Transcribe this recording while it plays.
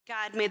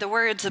God, may the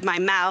words of my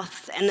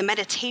mouth and the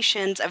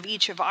meditations of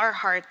each of our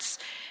hearts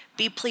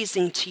be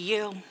pleasing to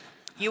you.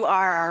 You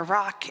are our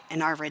rock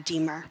and our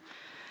redeemer.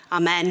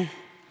 Amen.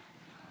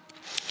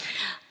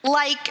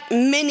 Like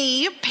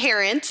many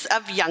parents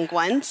of young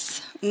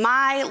ones,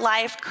 my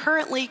life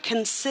currently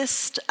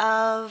consists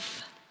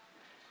of,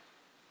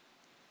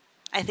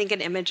 I think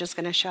an image is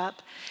going to show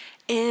up,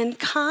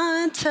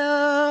 Encanto.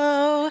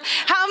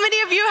 How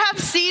many of you have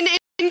seen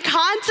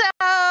Encanto?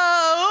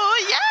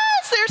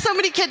 Yes, there's so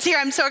many kids here.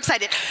 I'm so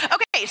excited.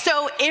 Okay,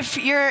 so if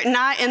you're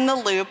not in the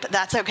loop,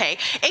 that's okay.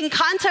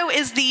 Encanto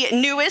is the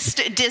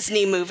newest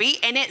Disney movie,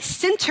 and it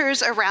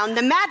centers around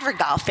the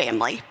Madrigal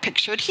family,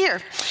 pictured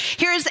here.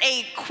 Here's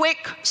a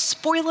quick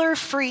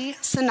spoiler-free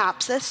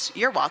synopsis.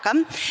 You're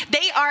welcome.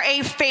 They are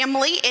a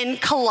family in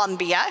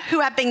Colombia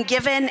who have been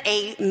given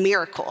a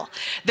miracle.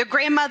 The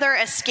grandmother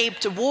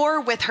escaped war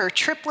with her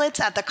triplets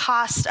at the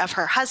cost of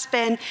her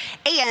husband,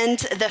 and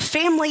the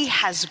family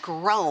has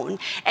grown,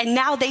 and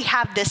now they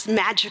have this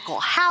magical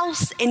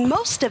house, and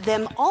most of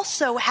them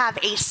also have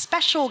a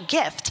special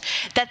gift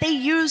that they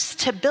use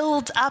to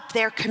build up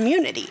their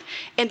community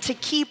and to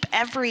keep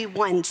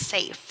everyone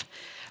safe.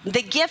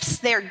 The gifts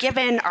they're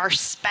given are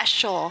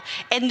special,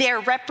 and they're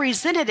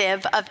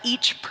representative of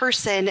each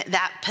person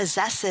that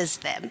possesses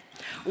them.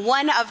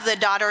 One of the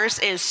daughters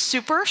is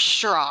super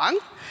strong.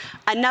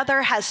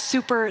 Another has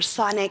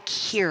supersonic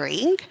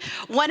hearing.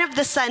 One of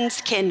the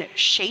sons can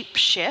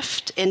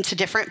shape-shift into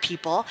different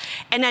people,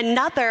 and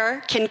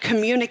another can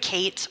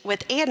communicate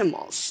with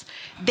animals.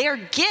 Their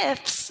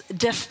gifts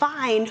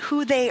define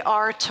who they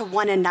are to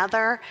one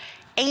another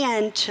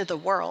and to the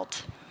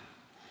world.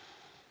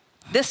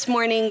 This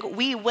morning,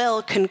 we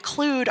will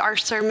conclude our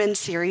sermon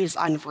series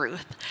on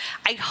Ruth.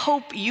 I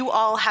hope you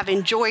all have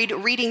enjoyed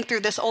reading through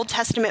this Old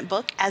Testament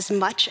book as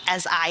much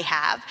as I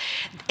have.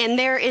 And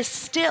there is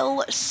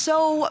still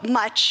so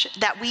much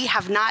that we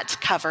have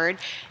not covered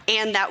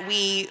and that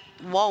we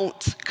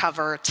won't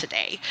cover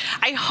today.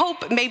 I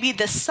hope maybe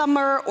this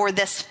summer or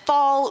this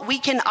fall, we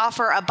can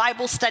offer a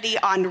Bible study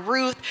on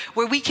Ruth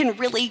where we can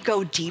really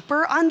go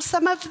deeper on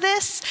some of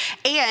this,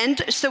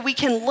 and so we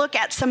can look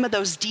at some of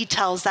those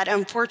details that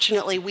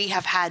unfortunately we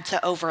have had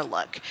to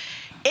overlook.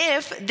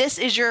 If this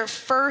is your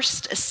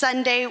first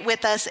Sunday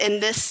with us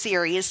in this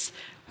series,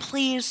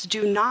 please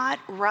do not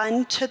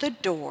run to the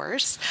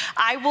doors.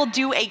 I will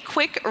do a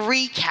quick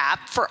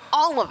recap for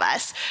all of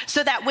us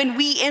so that when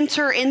we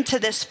enter into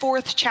this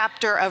fourth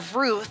chapter of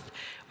Ruth,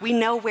 we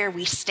know where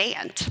we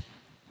stand.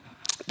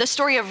 The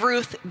story of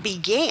Ruth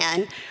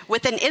began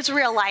with an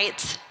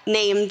Israelite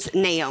named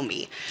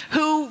Naomi,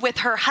 who, with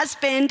her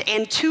husband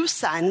and 2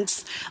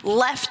 sons,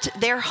 left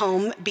their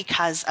home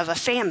because of a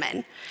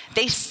famine.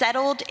 They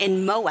settled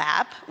in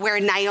Moab, where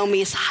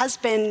Naomi's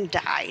husband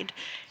died,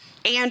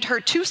 and her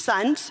 2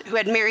 sons, who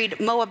had married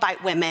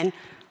Moabite women,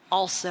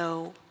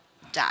 also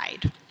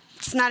died.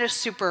 It's not a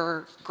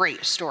super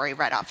great story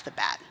right off the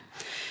bat.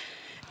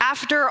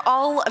 After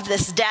all of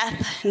this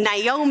death,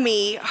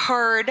 Naomi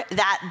heard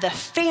that the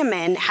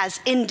famine has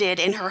ended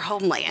in her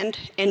homeland,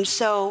 and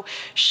so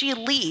she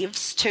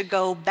leaves to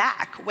go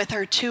back with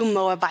her 2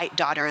 Moabite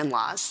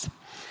daughter-in-laws.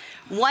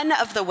 One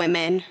of the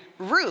women,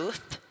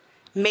 Ruth,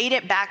 made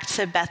it back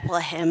to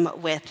Bethlehem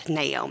with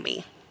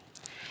Naomi.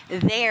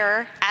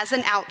 There, as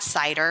an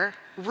outsider,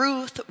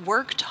 Ruth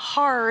worked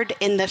hard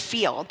in the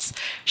fields.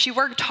 She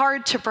worked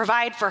hard to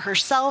provide for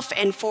herself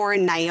and for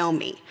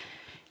Naomi.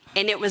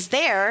 And it was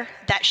there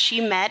that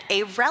she met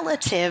a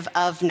relative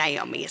of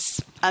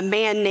Naomi's, a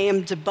man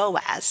named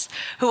Boaz,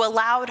 who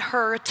allowed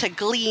her to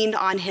glean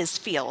on his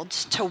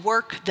fields, to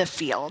work the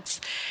fields.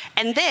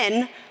 And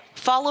then,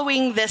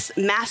 following this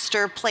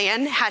master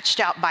plan hatched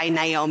out by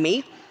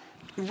Naomi,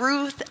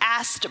 Ruth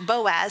asked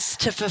Boaz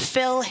to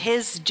fulfill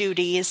his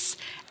duties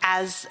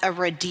as a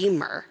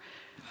redeemer,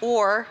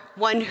 or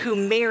one who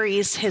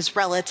marries his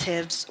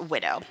relative's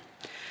widow.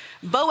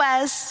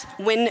 Boaz,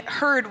 when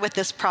heard with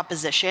this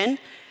proposition,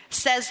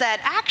 says that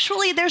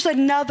actually there's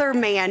another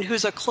man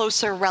who's a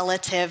closer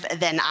relative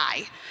than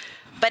I,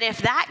 but if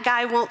that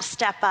guy won't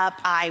step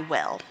up, I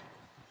will.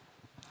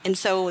 And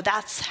so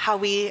that's how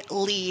we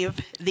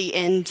leave the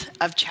end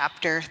of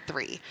chapter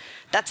 3.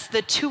 That's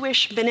the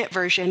 2-ish minute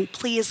version.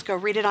 Please go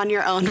read it on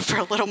your own for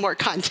a little more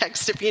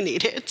context if you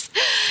need it.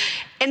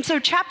 And so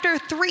chapter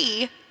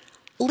 3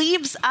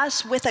 leaves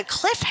us with a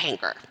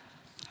cliffhanger.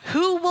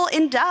 Who will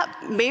end up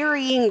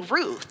marrying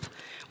Ruth?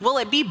 Will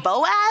it be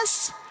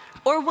Boaz,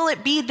 or will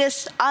it be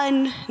this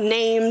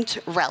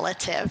unnamed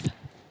relative?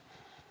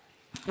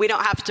 We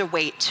don't have to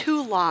wait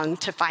too long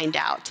to find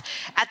out.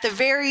 At the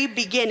very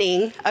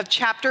beginning of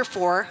chapter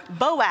 4,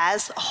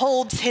 Boaz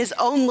holds his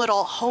own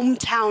little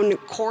hometown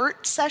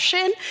court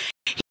session.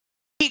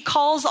 He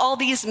calls all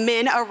these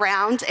men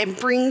around and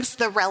brings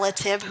the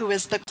relative who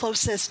is the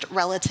closest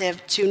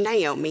relative to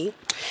Naomi.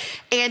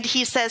 And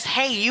he says,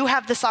 hey, you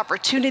have this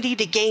opportunity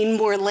to gain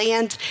more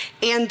land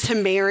and to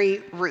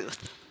marry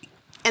Ruth.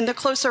 And the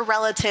closer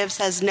relative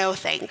says, no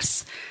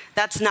thanks.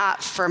 That's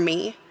not for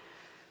me.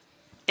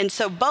 And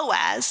so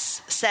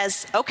Boaz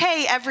says,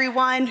 okay,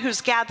 everyone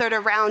who's gathered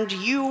around,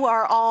 you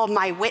are all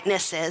my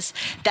witnesses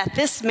that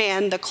this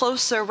man, the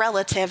closer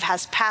relative,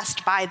 has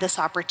passed by this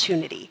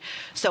opportunity.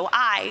 So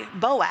I,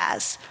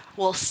 Boaz,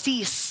 will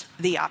seize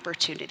the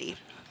opportunity.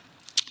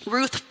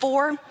 Ruth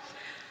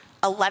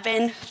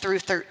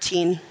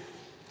 4:11-13.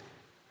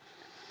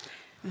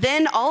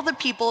 Then all the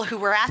people who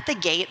were at the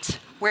gate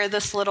where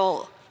this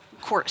little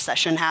court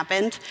session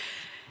happened,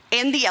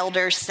 and the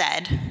elders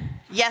said,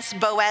 yes,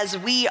 Boaz,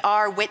 we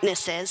are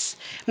witnesses.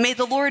 May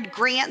the Lord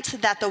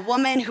grant that the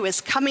woman who is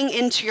coming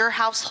into your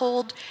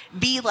household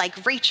be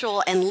like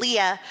Rachel and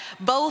Leah,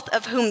 both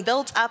of whom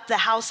built up the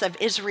house of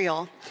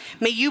Israel.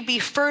 May you be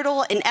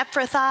fertile in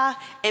Ephrathah,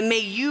 and may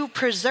you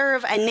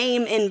preserve a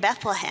name in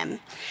Bethlehem.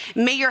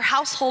 May your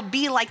household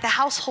be like the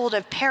household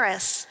of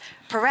Perez,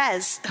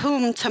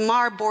 whom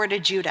Tamar bore to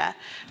Judah,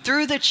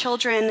 through the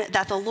children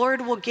that the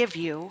Lord will give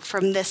you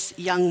from this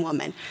young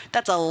woman.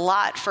 That's a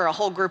lot for a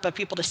whole group of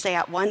people to say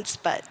at once,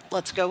 but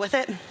let's go with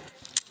it.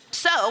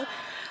 So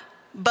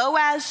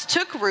Boaz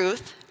took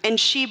Ruth, and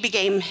she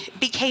became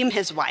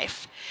his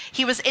wife.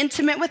 He was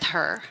intimate with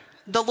her.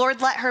 The Lord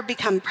let her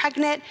become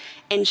pregnant,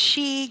 and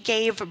she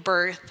gave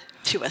birth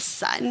to a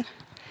son.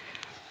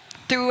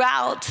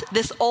 Throughout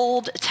this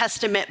Old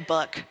Testament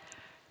book,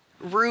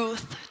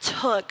 Ruth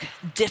took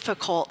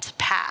difficult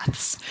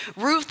paths.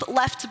 Ruth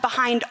left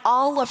behind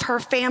all of her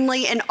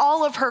family and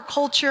all of her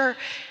culture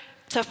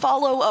to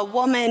follow a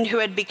woman who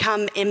had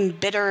become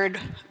embittered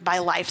by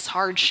life's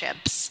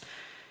hardships.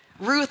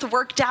 Ruth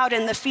worked out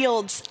in the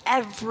fields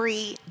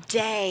every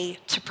day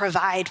to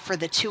provide for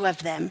the two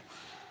of them.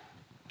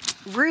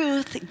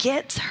 Ruth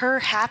gets her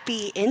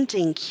happy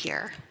ending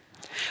here.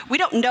 We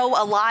don't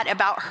know a lot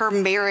about her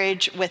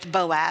marriage with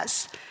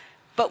Boaz,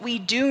 but we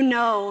do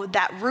know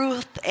that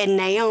Ruth and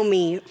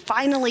Naomi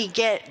finally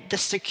get the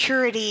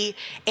security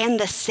and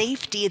the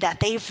safety that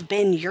they've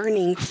been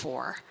yearning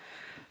for.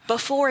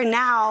 Before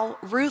now,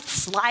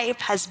 Ruth's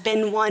life has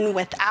been one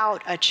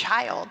without a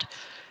child.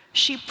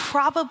 She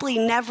probably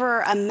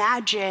never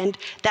imagined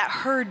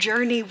that her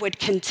journey would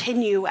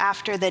continue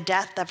after the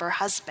death of her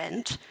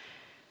husband.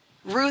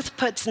 Ruth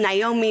puts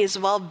Naomi's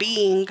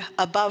well-being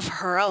above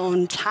her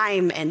own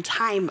time and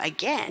time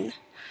again.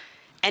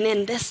 And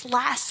in this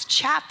last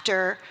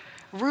chapter,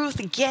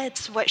 Ruth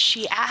gets what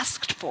she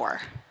asked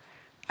for,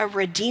 a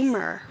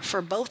redeemer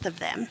for both of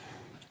them.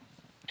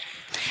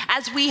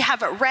 As we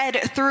have read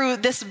through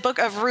this book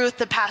of Ruth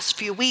the past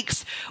few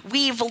weeks,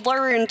 we've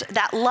learned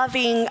that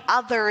loving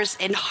others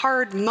in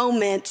hard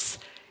moments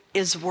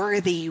is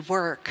worthy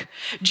work.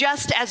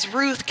 Just as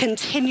Ruth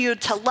continued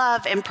to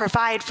love and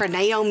provide for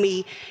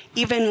Naomi,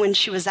 even when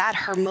she was at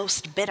her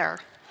most bitter.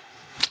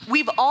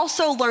 We've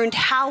also learned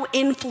how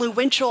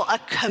influential a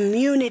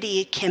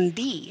community can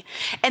be,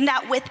 and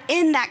that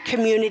within that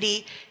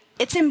community,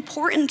 it's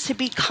important to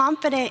be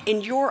confident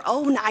in your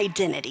own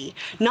identity,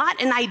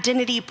 not an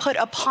identity put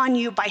upon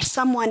you by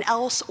someone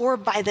else or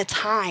by the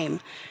time.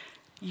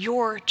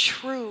 Your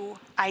true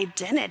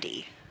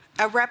identity,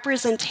 a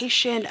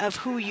representation of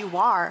who you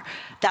are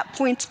that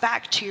points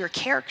back to your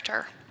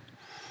character.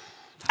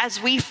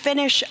 As we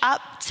finish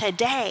up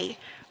today,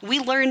 we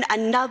learn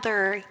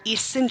another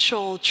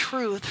essential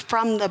truth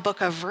from the book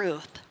of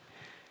Ruth.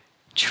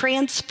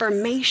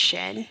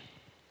 Transformation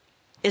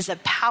is a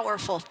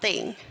powerful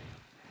thing.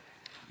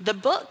 The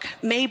book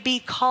may be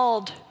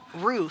called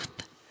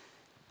Ruth,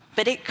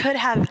 but it could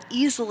have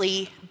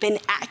easily been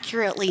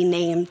accurately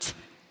named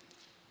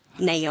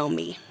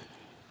Naomi.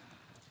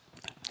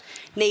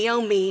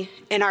 Naomi,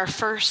 in our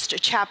first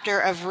chapter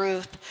of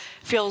Ruth,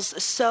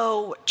 feels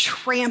so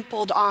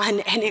trampled on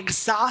and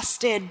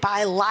exhausted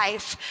by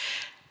life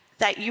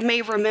that you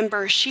may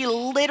remember she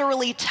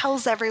literally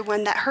tells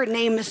everyone that her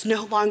name is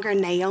no longer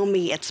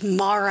Naomi, it's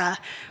Mara,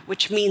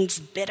 which means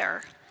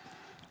bitter.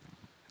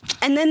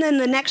 And then in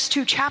the next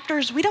two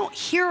chapters, we don't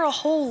hear a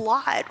whole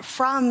lot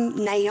from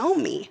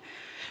Naomi.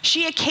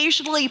 She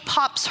occasionally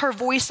pops her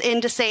voice in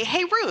to say,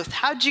 hey, Ruth,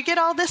 how'd you get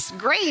all this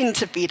grain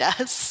to feed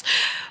us?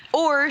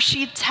 Or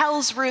she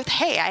tells Ruth,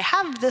 hey, I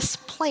have this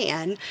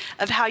plan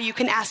of how you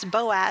can ask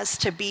Boaz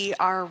to be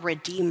our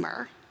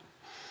redeemer.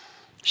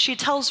 She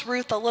tells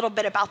Ruth a little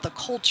bit about the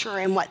culture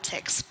and what to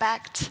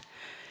expect.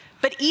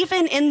 But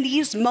even in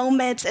these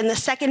moments in the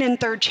second and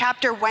third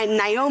chapter when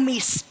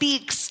Naomi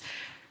speaks,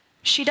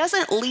 she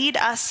doesn't lead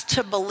us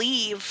to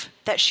believe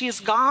that she's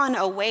gone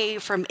away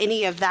from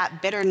any of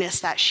that bitterness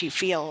that she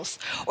feels,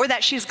 or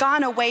that she's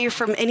gone away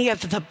from any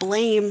of the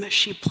blame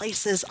she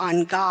places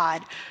on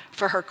God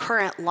for her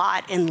current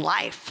lot in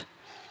life.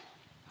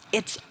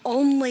 It's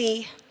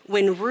only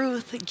when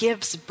Ruth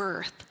gives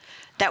birth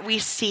that we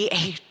see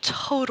a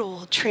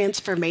total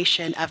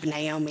transformation of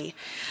Naomi.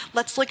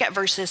 Let's look at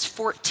verses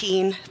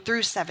 14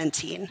 through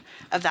 17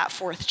 of that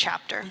fourth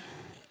chapter.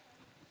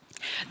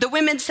 The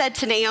women said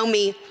to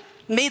Naomi,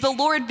 may the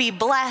Lord be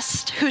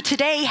blessed, who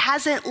today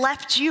hasn't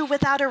left you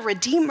without a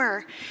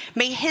redeemer.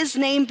 May his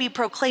name be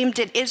proclaimed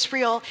in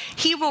Israel.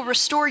 He will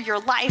restore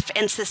your life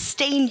and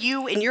sustain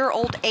you in your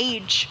old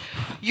age.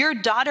 Your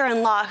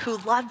daughter-in-law who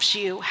loves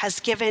you has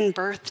given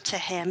birth to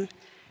him.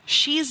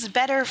 She's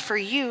better for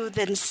you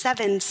than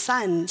 7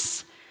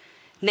 sons.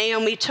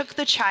 Naomi took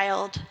the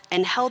child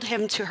and held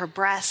him to her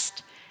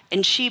breast,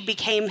 and she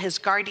became his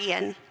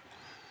guardian.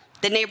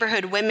 The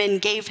neighborhood women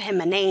gave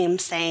him a name,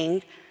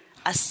 saying,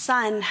 "A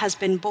son has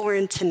been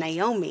born to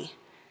Naomi."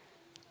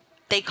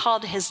 They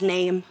called his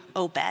name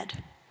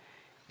Obed.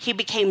 He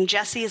became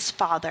Jesse's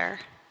father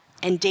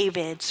and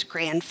David's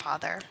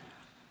grandfather.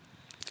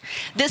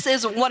 This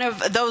is one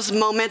of those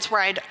moments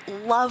where I'd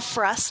love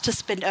for us to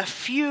spend a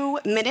few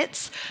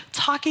minutes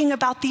talking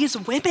about these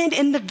women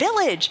in the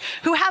village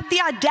who have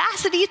the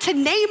audacity to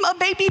name a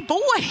baby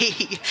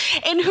boy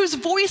and whose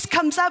voice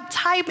comes up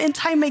time and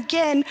time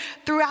again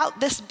throughout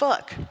this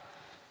book.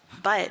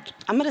 But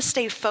I'm going to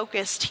stay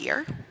focused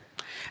here,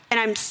 and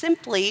I'm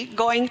simply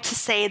going to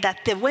say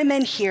that the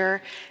women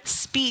here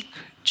speak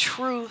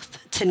truth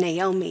to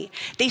Naomi.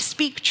 They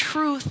speak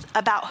truth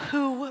about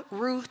who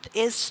Ruth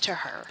is to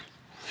her.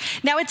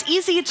 Now, it's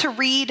easy to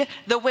read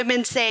the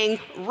women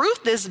saying,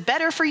 "Ruth is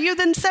better for you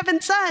than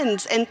 7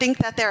 sons," and think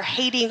that they're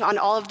hating on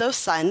all of those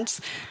sons.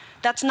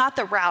 That's not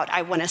the route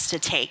I want us to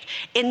take.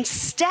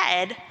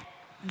 Instead,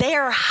 they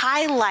are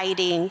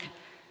highlighting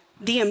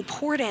the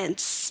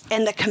importance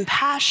and the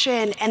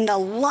compassion and the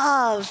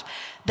love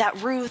that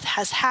Ruth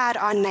has had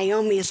on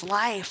Naomi's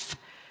life.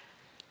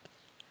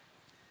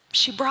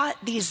 She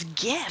brought these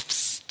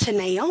gifts to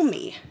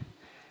Naomi.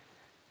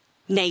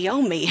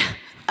 Naomi,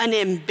 an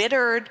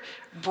embittered,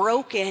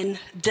 broken,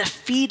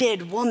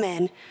 defeated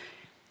woman,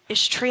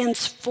 is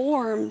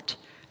transformed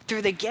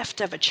through the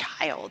gift of a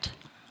child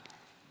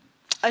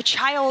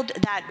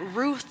that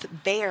Ruth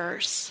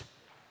bears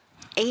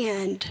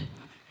and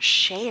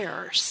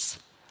shares.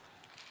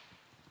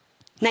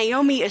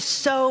 Naomi is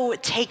so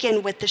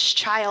taken with this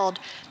child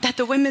that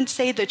the women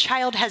say the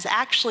child has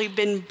actually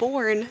been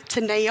born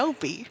to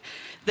Naomi,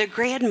 the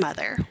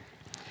grandmother.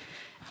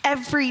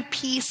 Every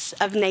piece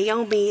of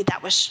Naomi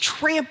that was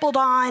trampled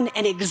on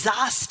and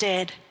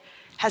exhausted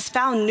has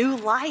found new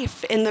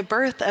life in the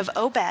birth of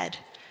Obed.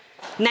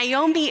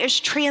 Naomi is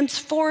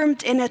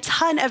transformed in a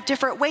ton of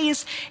different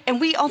ways,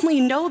 and we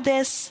only know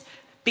this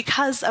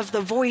because of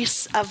the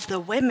voice of the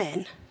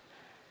women.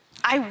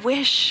 I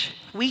wish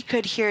we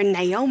could hear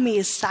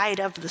Naomi's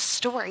side of the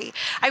story.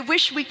 I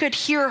wish we could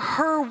hear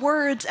her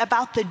words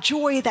about the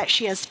joy that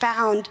she has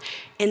found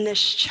in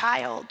this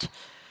child.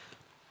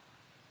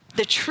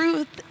 The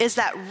truth is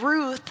that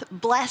Ruth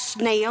blessed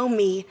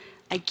Naomi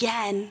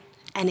again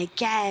and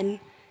again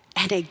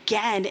and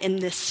again in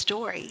this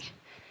story.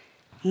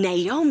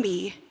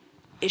 Naomi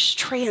is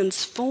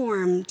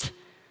transformed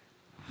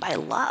by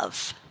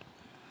love.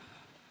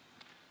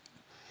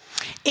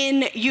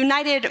 In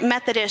United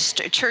Methodist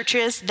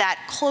churches that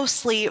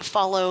closely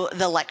follow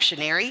the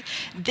lectionary,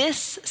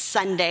 this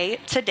Sunday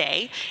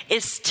today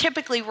is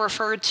typically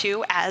referred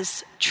to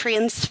as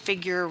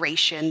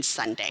Transfiguration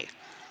Sunday.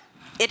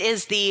 It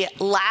is the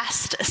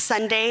last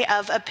Sunday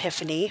of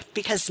Epiphany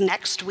because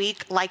next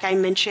week, like I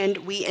mentioned,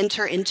 we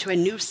enter into a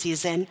new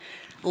season,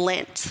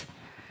 Lent.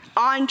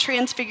 On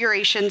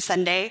Transfiguration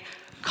Sunday,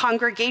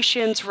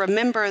 congregations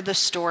remember the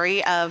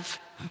story of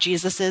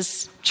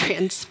Jesus'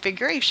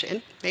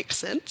 transfiguration. Makes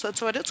sense,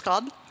 that's what it's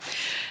called.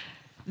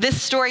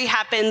 This story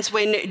happens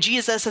when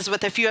Jesus is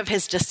with a few of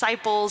his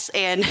disciples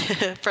and,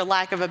 for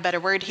lack of a better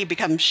word, he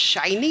becomes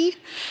shiny.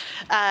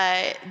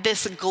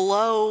 This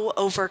glow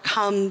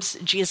overcomes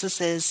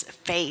Jesus'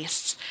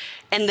 face.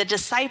 And the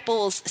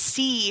disciples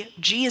see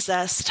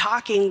Jesus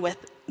talking with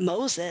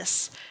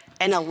Moses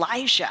and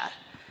Elijah,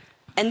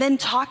 and then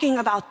talking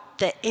about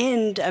the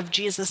end of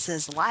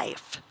Jesus'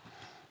 life.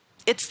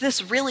 It's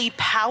this really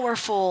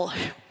powerful,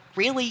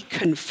 really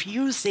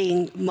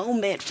confusing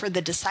moment for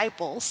the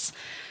disciples.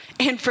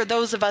 And for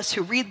those of us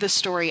who read the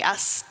story,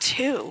 us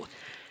too.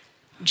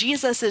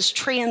 Jesus is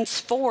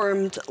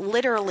transformed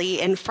literally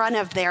in front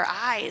of their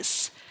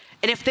eyes.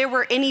 And if there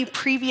were any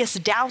previous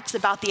doubts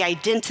about the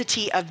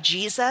identity of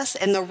Jesus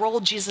and the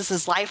role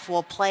Jesus' life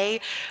will play,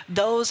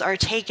 those are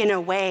taken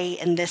away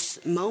in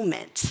this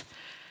moment.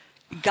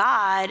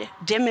 God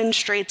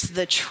demonstrates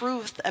the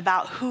truth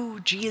about who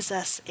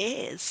Jesus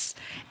is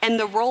and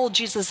the role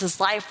Jesus'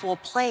 life will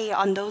play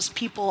on those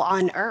people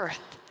on earth.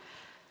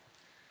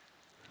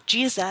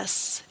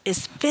 Jesus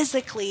is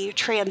physically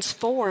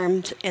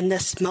transformed in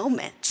this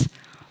moment.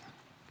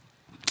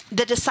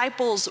 The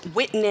disciples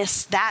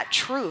witness that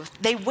truth.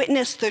 They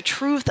witness the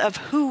truth of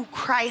who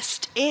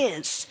Christ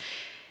is,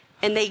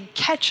 and they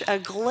catch a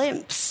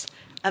glimpse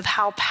of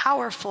how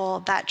powerful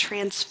that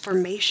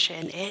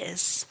transformation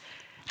is,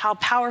 how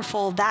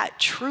powerful that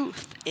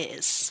truth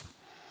is.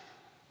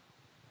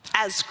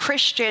 As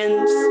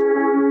Christians,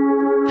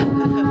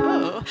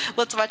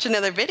 let's watch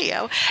another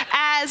video.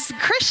 As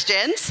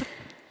Christians,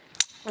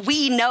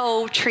 we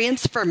know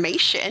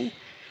transformation.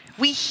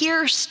 We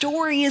hear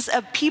stories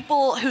of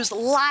people whose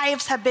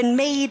lives have been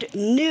made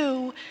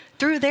new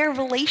through their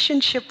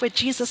relationship with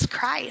Jesus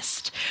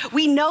Christ.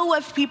 We know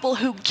of people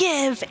who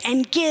give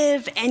and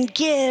give and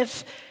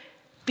give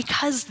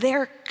because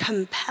they're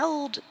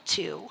compelled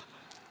to.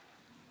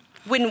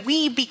 When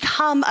we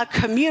become a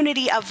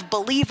community of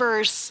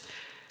believers,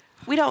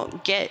 We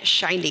don't get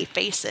shiny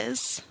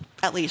faces,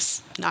 at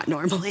least not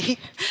normally.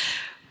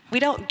 We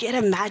don't get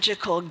a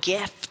magical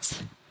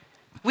gift.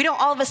 We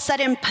don't all of a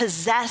sudden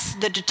possess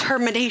the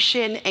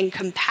determination and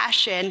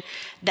compassion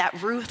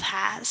that Ruth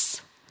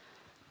has.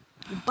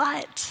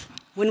 But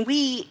when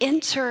we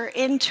enter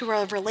into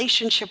a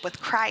relationship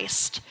with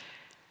Christ,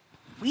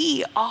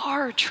 we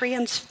are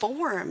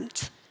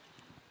transformed.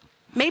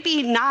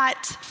 Maybe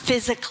not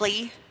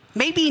physically,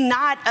 maybe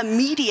not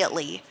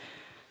immediately,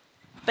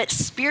 but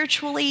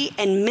spiritually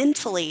and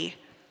mentally,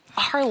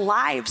 our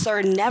lives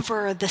are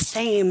never the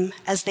same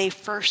as they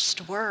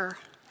first were.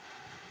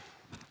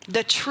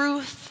 The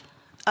truth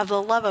of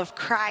the love of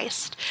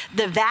Christ,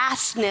 the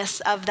vastness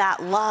of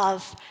that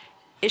love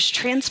is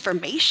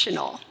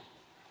transformational.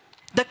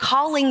 The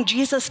calling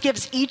Jesus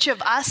gives each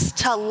of us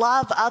to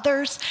love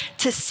others,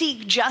 to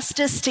seek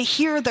justice, to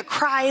hear the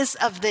cries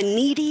of the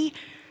needy,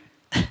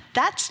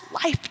 that's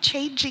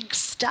life-changing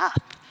stuff.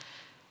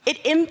 It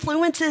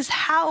influences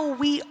how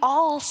we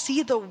all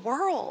see the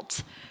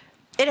world.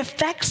 It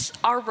affects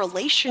our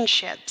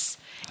relationships.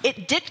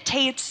 It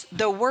dictates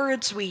the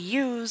words we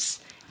use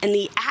and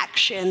the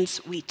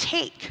actions we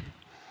take.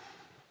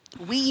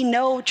 We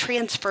know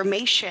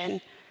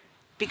transformation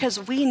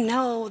because we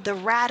know the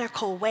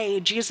radical way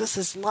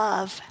Jesus'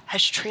 love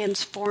has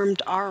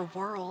transformed our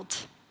world.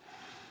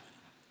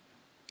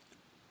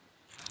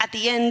 At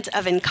the end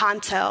of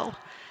Encanto,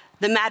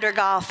 the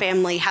Madrigal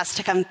family has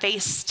to come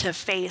face to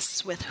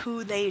face with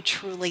who they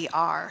truly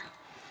are.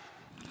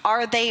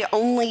 Are they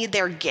only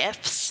their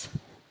gifts?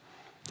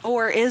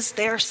 Or is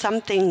there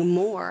something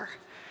more?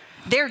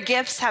 Their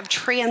gifts have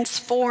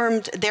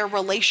transformed their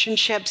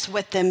relationships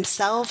with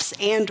themselves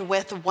and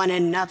with one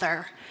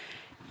another.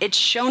 It's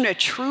shown a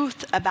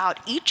truth about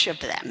each of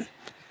them.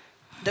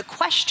 The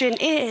question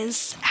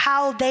is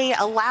how they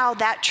allow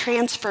that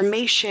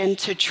transformation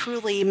to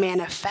truly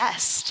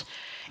manifest.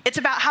 It's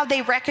about how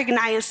they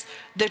recognize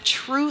the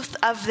truth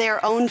of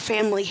their own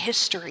family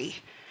history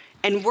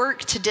and work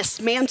to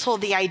dismantle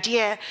the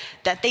idea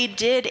that they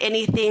did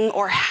anything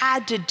or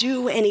had to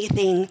do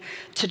anything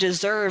to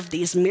deserve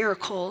these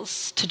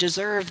miracles, to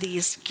deserve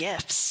these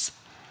gifts.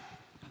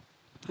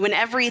 When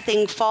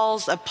everything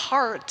falls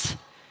apart,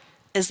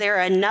 is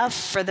there enough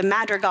for the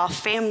Madrigal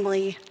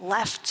family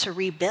left to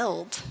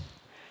rebuild?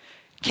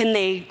 Can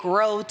they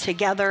grow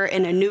together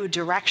in a new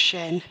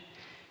direction?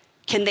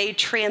 Can they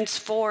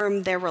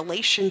transform their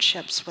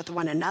relationships with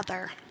one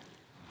another?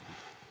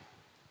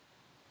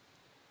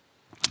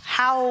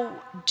 How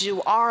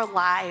do our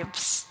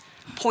lives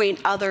point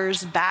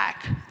others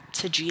back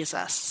to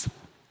Jesus?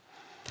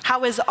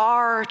 How is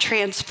our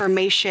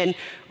transformation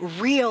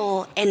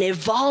real and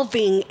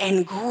evolving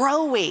and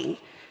growing?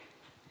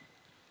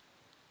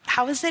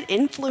 How is it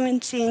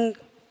influencing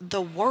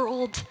the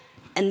world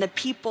and the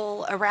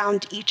people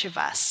around each of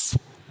us?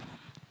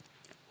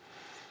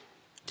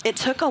 It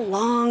took a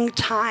long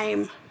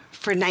time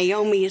for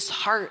Naomi's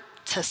heart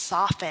to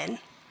soften.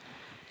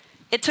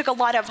 It took a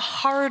lot of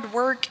hard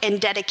work and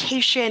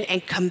dedication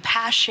and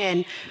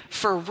compassion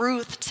for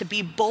Ruth to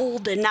be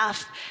bold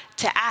enough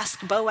to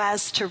ask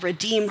Boaz to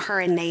redeem her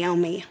and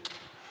Naomi.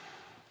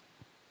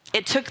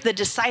 It took the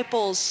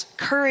disciples'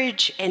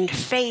 courage and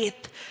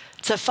faith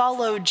to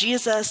follow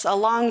Jesus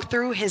along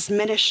through his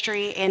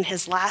ministry in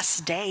his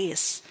last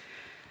days.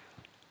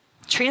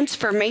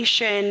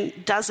 Transformation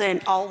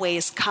doesn't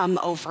always come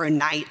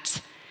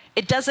overnight.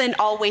 It doesn't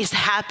always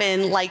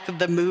happen like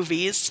the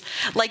movies,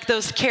 like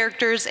those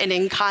characters in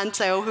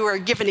Encanto who are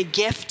given a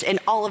gift and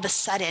all of a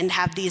sudden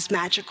have these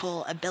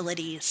magical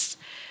abilities.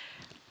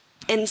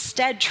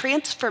 Instead,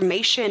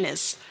 transformation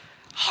is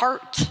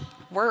heart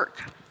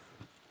work.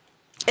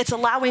 It's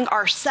allowing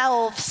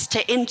ourselves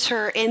to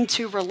enter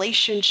into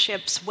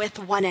relationships with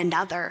one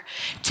another,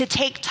 to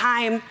take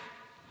time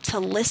to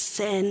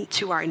listen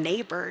to our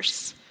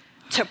neighbors,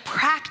 to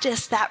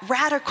practice that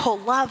radical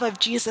love of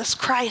Jesus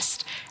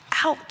Christ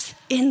out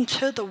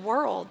into the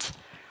world.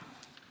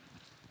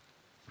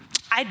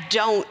 I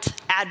don't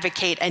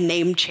advocate a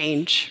name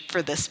change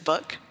for this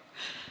book.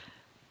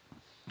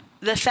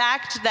 The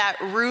fact that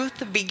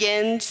Ruth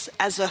begins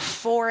as a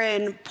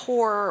foreign,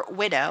 poor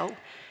widow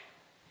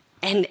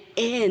and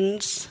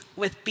ends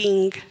with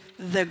being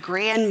the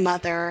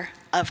grandmother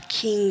of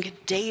King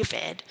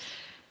David,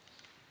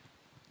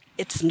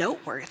 it's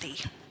noteworthy.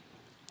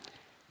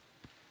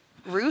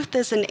 Ruth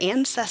is an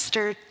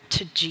ancestor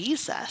to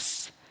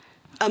Jesus.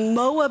 A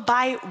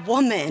Moabite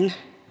woman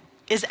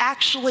is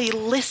actually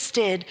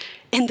listed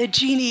in the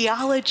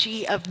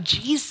genealogy of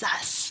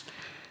Jesus.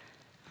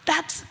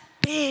 That's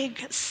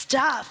big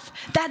stuff.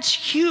 That's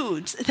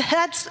huge.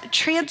 That's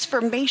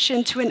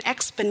transformation to an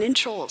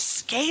exponential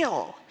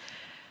scale.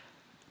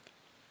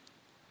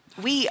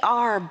 We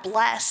are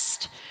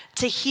blessed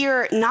to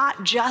hear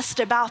not just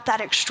about that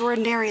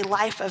extraordinary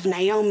life of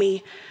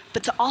Naomi,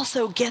 but to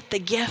also get the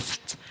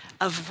gift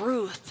of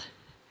Ruth,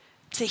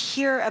 to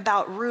hear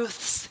about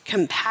Ruth's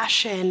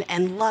compassion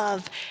and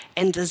love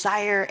and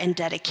desire and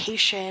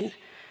dedication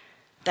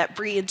that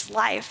breathes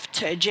life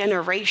to a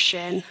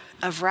generation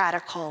of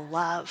radical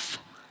love.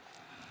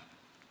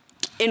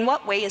 In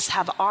what ways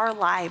have our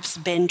lives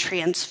been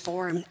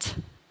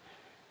transformed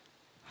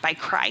by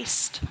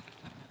Christ?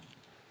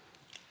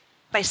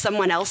 By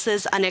someone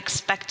else's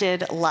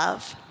unexpected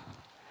love?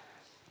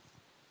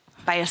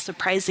 By a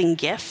surprising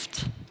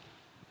gift?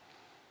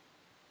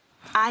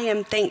 I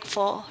am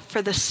thankful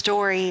for the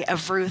story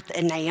of Ruth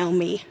and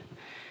Naomi.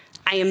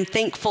 I am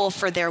thankful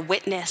for their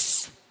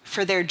witness,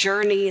 for their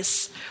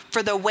journeys,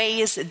 for the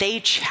ways they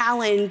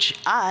challenge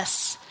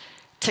us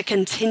to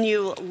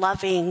continue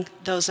loving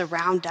those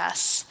around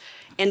us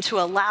and to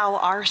allow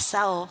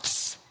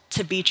ourselves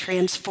to be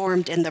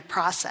transformed in the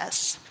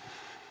process.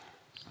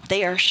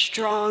 They are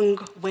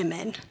strong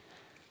women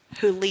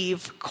who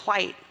leave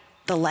quite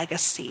the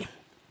legacy.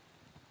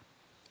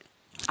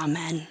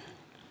 Amen.